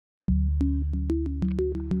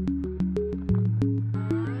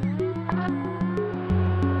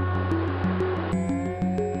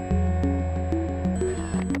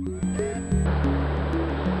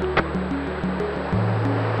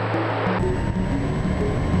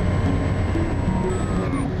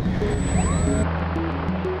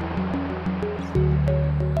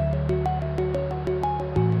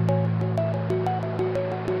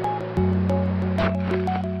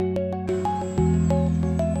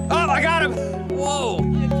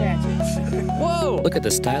Look at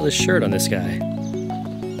the stylish shirt on this guy.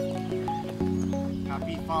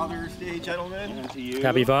 Happy Father's Day, gentlemen. And to you.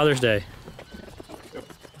 Happy Father's Day.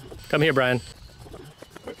 Come here, Brian.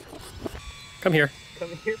 Come here. Come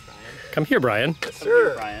here, Brian. Come here, Brian. Yes, sir.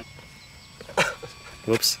 Here, Brian.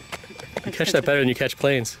 Whoops. You catch that better than you catch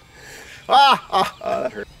planes.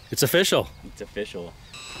 That hurt. It's official. It's official.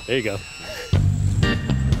 There you go.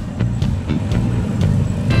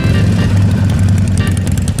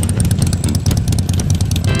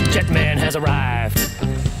 Jetman has arrived.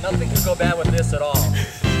 Nothing could go bad with this at all.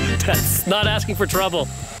 That's not asking for trouble.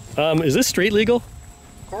 Is this street legal?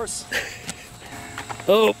 Of course.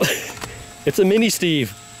 Oh, it's a mini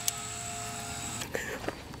Steve.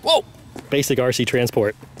 Whoa! Basic RC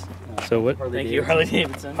transport. So what? Thank you, Harley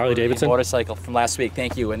Davidson. Harley Davidson? Motorcycle from last week,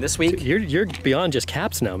 thank you. And this week? You're beyond just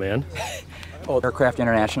caps now, man. Oh, Aircraft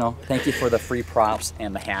International, thank you for the free props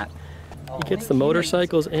and the hat. He gets the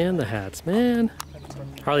motorcycles and the hats, man.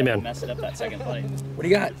 Harley man. Mess it up that second plate. What do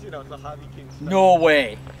you got? No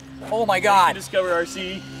way. Oh my God. Discover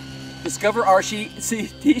RC. Discover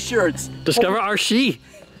RC t-shirts. Discover RC.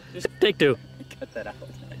 Take two. Cut that out.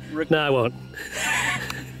 No, I won't.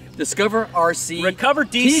 Discover RC. Recover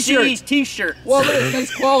DC t-shirt. Whoa, look, it's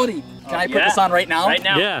nice quality. Can I put this on right now? Right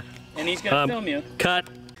now. Yeah. And he's gonna film you. Cut.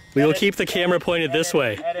 We will keep the camera pointed this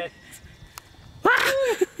way. Edit.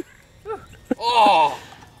 Oh,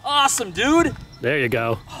 awesome, dude. There you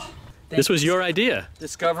go. This was your idea.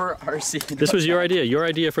 Discover RC. This was your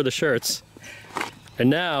idea for the shirts. And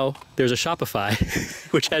now there's a Shopify,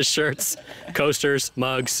 which has shirts, coasters,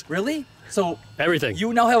 mugs. Really? So everything.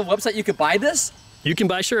 You now have a website you could buy this? You can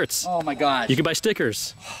buy shirts. Oh my gosh. You can buy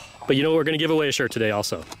stickers. But you know what? We're going to give away a shirt today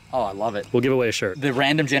also. Oh, I love it. We'll give away a shirt. The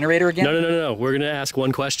random generator again? No. We're going to ask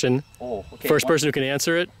one question. Oh, okay. First person who can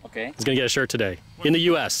answer it is going to get a shirt today. In the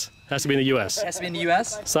U.S. Has to be in the U.S. It has to be in the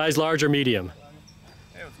U.S.? Size large or medium?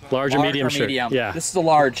 Large or medium shirt? Yeah. This is a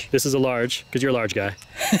large. This is a large, because you're a large guy.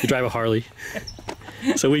 You drive a Harley.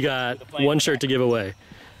 So we got one shirt to give away.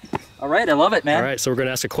 All right, I love it, man. All right, so we're going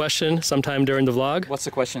to ask a question sometime during the vlog. What's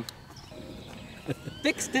the question?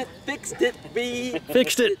 Fixed it, B.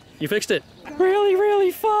 Fixed it. You fixed it. Really,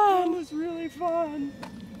 really fun. It was really fun.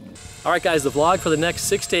 All right, guys, the vlog for the next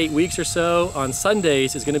 6 to 8 weeks or so on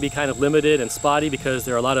Sundays is going to be kind of limited and spotty because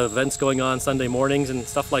there are a lot of events going on Sunday mornings and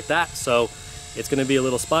stuff like that. So it's going to be a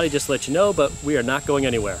little spotty, just to let you know, but we are not going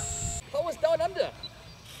anywhere. What was down under?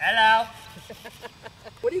 Hello.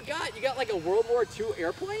 What do you got? You got like a World War II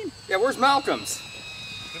airplane? Yeah, where's Malcolm's?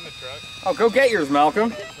 It's in the truck. Oh, go get yours,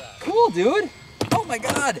 Malcolm. Cool, dude. Oh my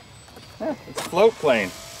God. Yeah, it's a float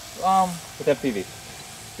plane. With FPV.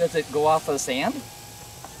 Does it go off of the sand?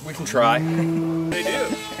 We can try. They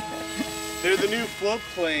do. They're the new float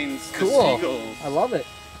planes. Cool. The Seagulls. I love it.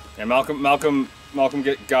 Yeah, Malcolm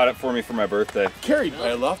got it for me for my birthday. Carried by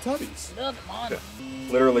a Loft Hubbies.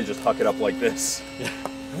 Literally just huck it up like this.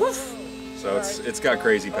 So it's got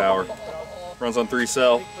crazy power. Runs on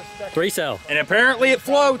 3-cell. 3-cell. And apparently it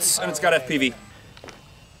floats, and it's got FPV.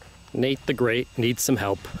 Nate the Great needs some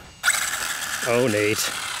help. Oh,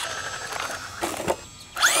 Nate.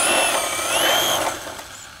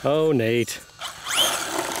 Oh, Nate.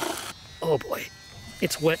 Oh boy,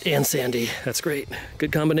 it's wet and sandy. That's great.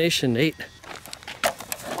 Good combination, Nate.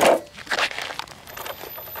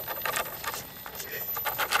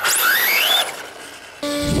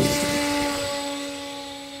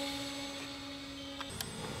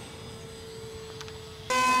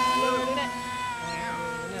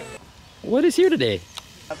 What is here today?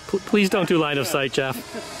 Please don't do line of sight,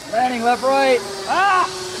 Jeff. Landing left, right. Ah!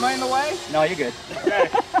 Am I in the way? No, you're good. Okay.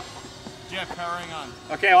 Jeff, powering on.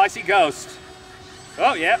 Okay, well I see Ghost.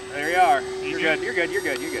 Oh, yeah, there you are. You're good, you're good, you're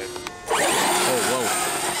good, you're good. Oh, whoa.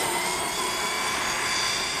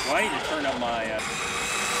 Well, I need to turn up my...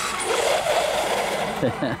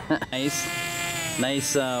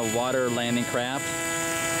 Nice water landing craft.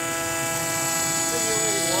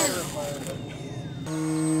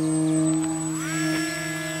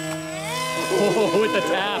 Oh, with the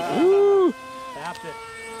tap. Woo! Tapped it.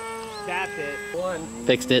 Tapped it. One.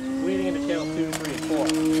 Fixed it. Leading into channel 2, 3, and 4.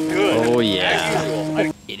 Good. Oh yeah. As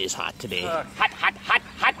usual. It is hot today. Hot, hot, hot,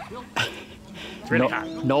 hot. It's really hot.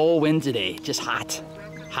 No wind today, just hot.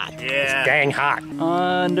 Hot. Yeah. It's dang hot.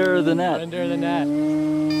 Under the net. Under the net.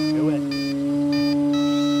 Do it.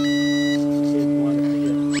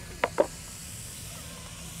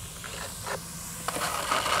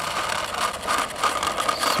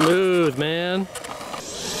 Smooth, man.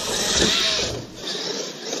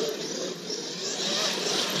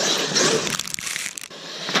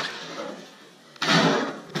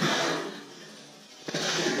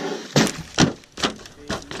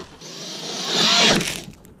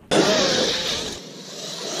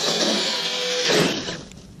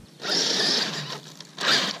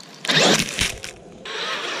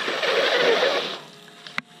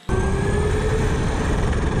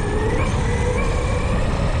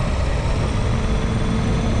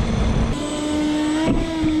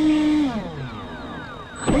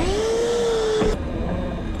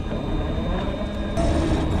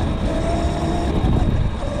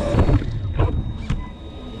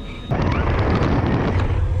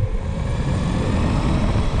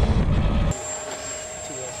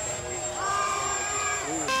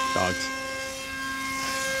 Dogs.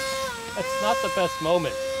 That's not the best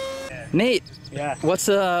moment. Nate. Yeah. What's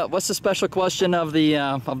the special question of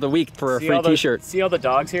the week for a free T-shirt? See all the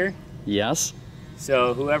dogs here? Yes.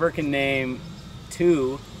 So whoever can name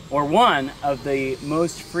 2 or 1 of the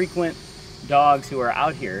most frequent dogs who are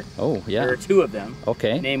out here. Oh, yeah. There are 2 of them.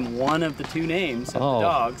 Okay. Name 1 of the 2 names of the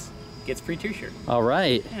dogs, gets free T-shirt. All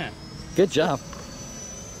right. Yeah. Good job.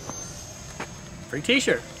 Free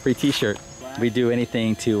T-shirt. Free T-shirt. We do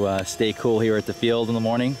anything to stay cool here at the field in the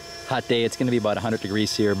morning. Hot day. It's going to be about 100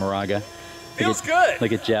 degrees here in Moraga. Feels good.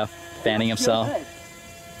 Look at Jeff fanning himself.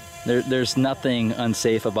 There's nothing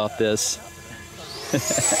unsafe about this.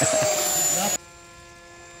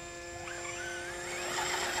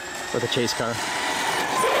 For the chase car.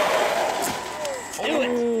 Do it.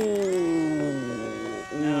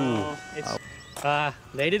 No, it's.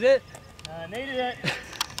 Nated it? Nated it.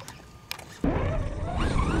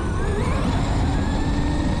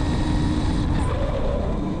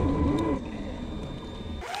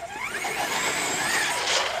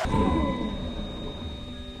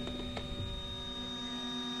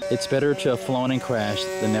 It's better to have flown and crashed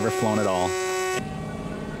than never flown at all. And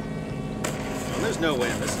there's no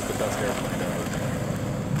wind. This is the best airplane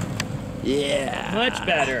ever. Yeah. Much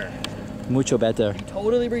better. Mucho better.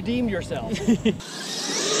 Totally redeemed yourself.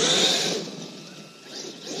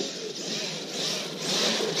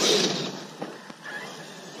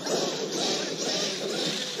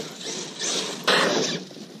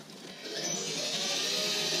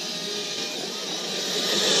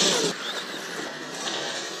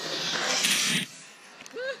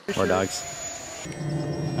 More dogs.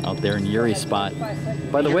 Out there in Yuri's spot.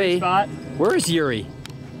 By the way, where is Yuri?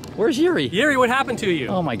 Where's Yuri? Yuri, what happened to you?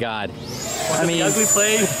 Oh my God. I mean, the ugly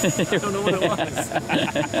plane? I don't know what it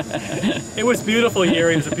was. It was beautiful,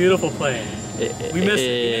 Yuri. It was a beautiful plane. We miss you. We miss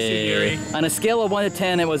you, Yuri. On a scale of 1 to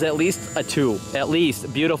 10, it was at least a 2. At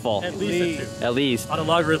least. Beautiful. At least a 2. At least. On a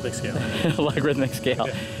logistic scale. Logarithmic scale.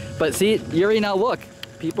 But see, Yuri, now look.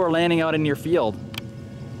 People are landing out in your field.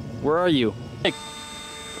 Where are you?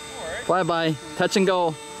 Fly by. Touch and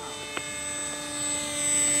go.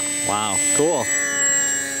 Wow. Cool.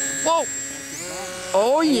 Whoa.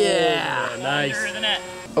 Oh yeah. Nice.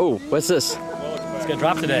 Oh, what's this? It's gonna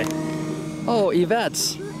drop today. Oh,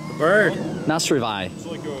 Yvette's. The bird. Nasrivai.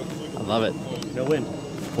 I love it. No wind.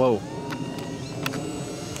 Whoa.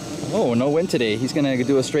 Whoa, no wind today. He's gonna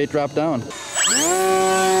do a straight drop down.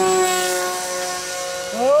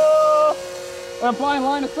 Oh! I'm flying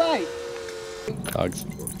line of sight. Dogs.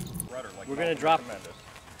 We're gonna drop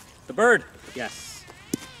the bird. Yes.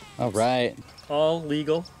 All right. All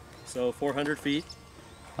legal. So 400 feet.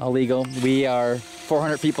 All legal. We are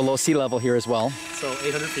 400 feet below sea level here as well. So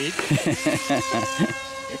 800 feet.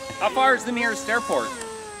 How far is the nearest airport?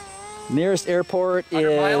 Nearest airport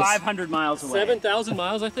is 500 miles away. 7,000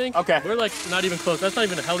 miles, I think. Okay. We're like not even close. That's not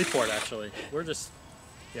even a heliport, actually. We're just,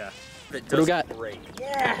 yeah. What do we got? Great.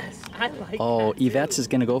 Yes, I like Oh, Yvette's is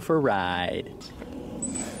gonna go for a ride.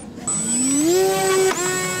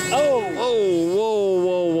 Oh! Whoa, whoa,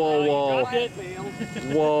 whoa, whoa, whoa. Dropped it.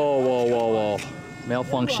 Whoa, whoa, whoa, whoa.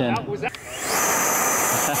 Malfunction.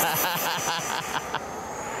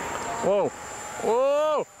 Whoa.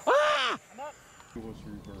 Whoa! Ah!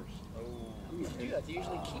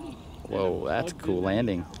 Whoa, that's a cool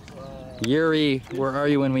landing. Yuri, where are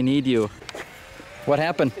you when we need you? What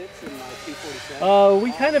happened?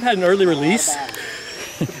 We kind of had an early release.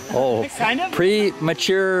 Oh,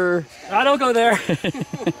 premature. I don't go there.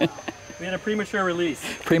 We had a premature release.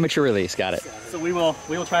 Premature release, got it. So we will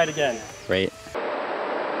try it again. Great.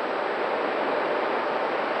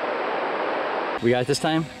 We got it this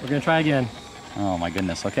time? We're gonna try again. Oh my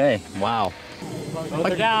goodness, okay. Wow. Oh,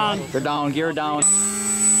 they're down. They're down, gear down.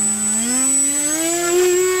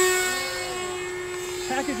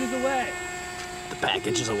 Package is away. The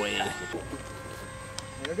package is away.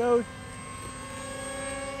 There it goes.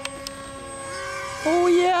 Oh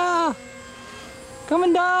yeah!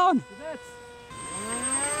 Coming down!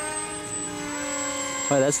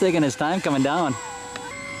 Boy, that's taking his time coming down.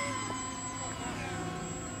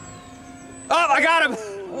 Oh, I got him!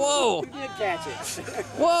 Whoa! You did catch it.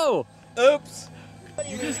 Whoa! Oops.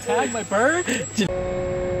 You just tagged my bird?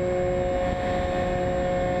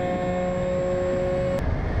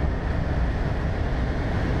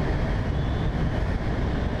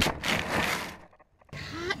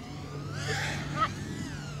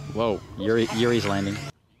 Whoa, Yuri's landing.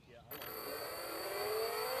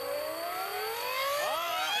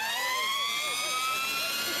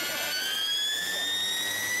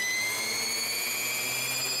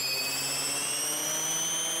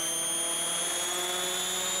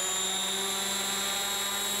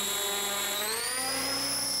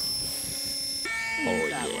 Oh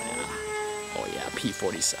yeah. Oh yeah,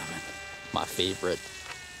 P-47. My favorite.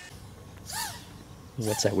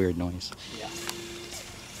 What's that weird noise? Yeah.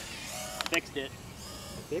 Fixed it.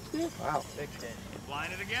 Fixed it? Wow, fixed it.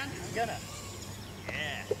 Flying it again? I'm gonna.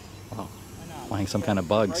 Yeah. Wow. Flying some kind of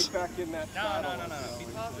bugs. Right back in that No. Be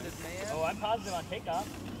positive, man. Oh, I'm positive on takeoff.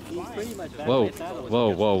 He's pretty much back Whoa, in the saddle with whoa,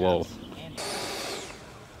 the whoa, whoa. Andy.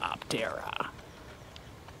 Optera.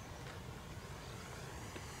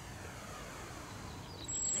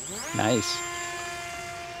 Nice.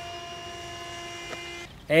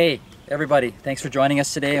 Hey, everybody. Thanks for joining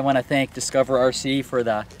us today. I want to thank Discover RC for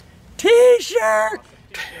the t-shirt.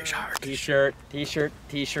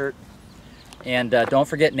 T-shirt. And don't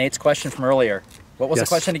forget Nate's question from earlier. What was Yes.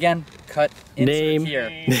 the question again? Cut Name. here.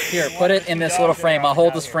 Here, put it in this little frame. I'll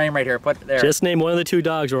hold this frame right here. Put it there. Just name one of the two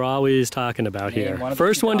dogs we're always talking about Name here. one of the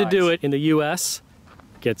First two one to do dogs. it in the U.S.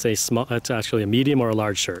 gets a small, it's actually a medium or a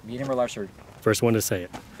large shirt. Medium or large shirt. First one to say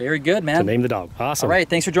it. Very good, To man. name the dog. Awesome. All right,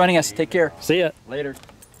 thanks for joining us. Take care. See ya. Later.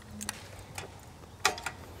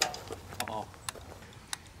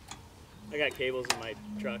 I got cables in my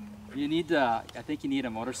truck. You need, I think you need a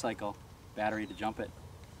motorcycle battery to jump it.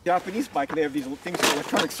 Japanese bike, they have these things with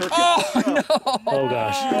electronic circuits. Oh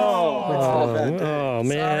gosh. Oh,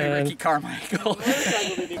 man. Sorry, Ricky Carmichael.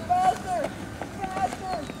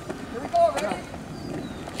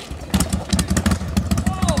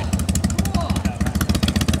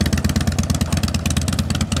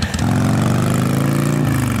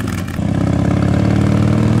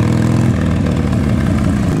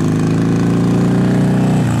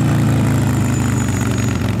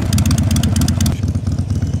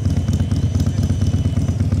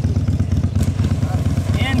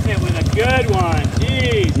 Good one.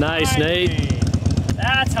 Jeez. Nice, Nate.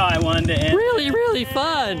 That's how I wanted to end. Really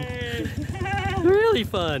fun. Really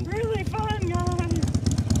fun.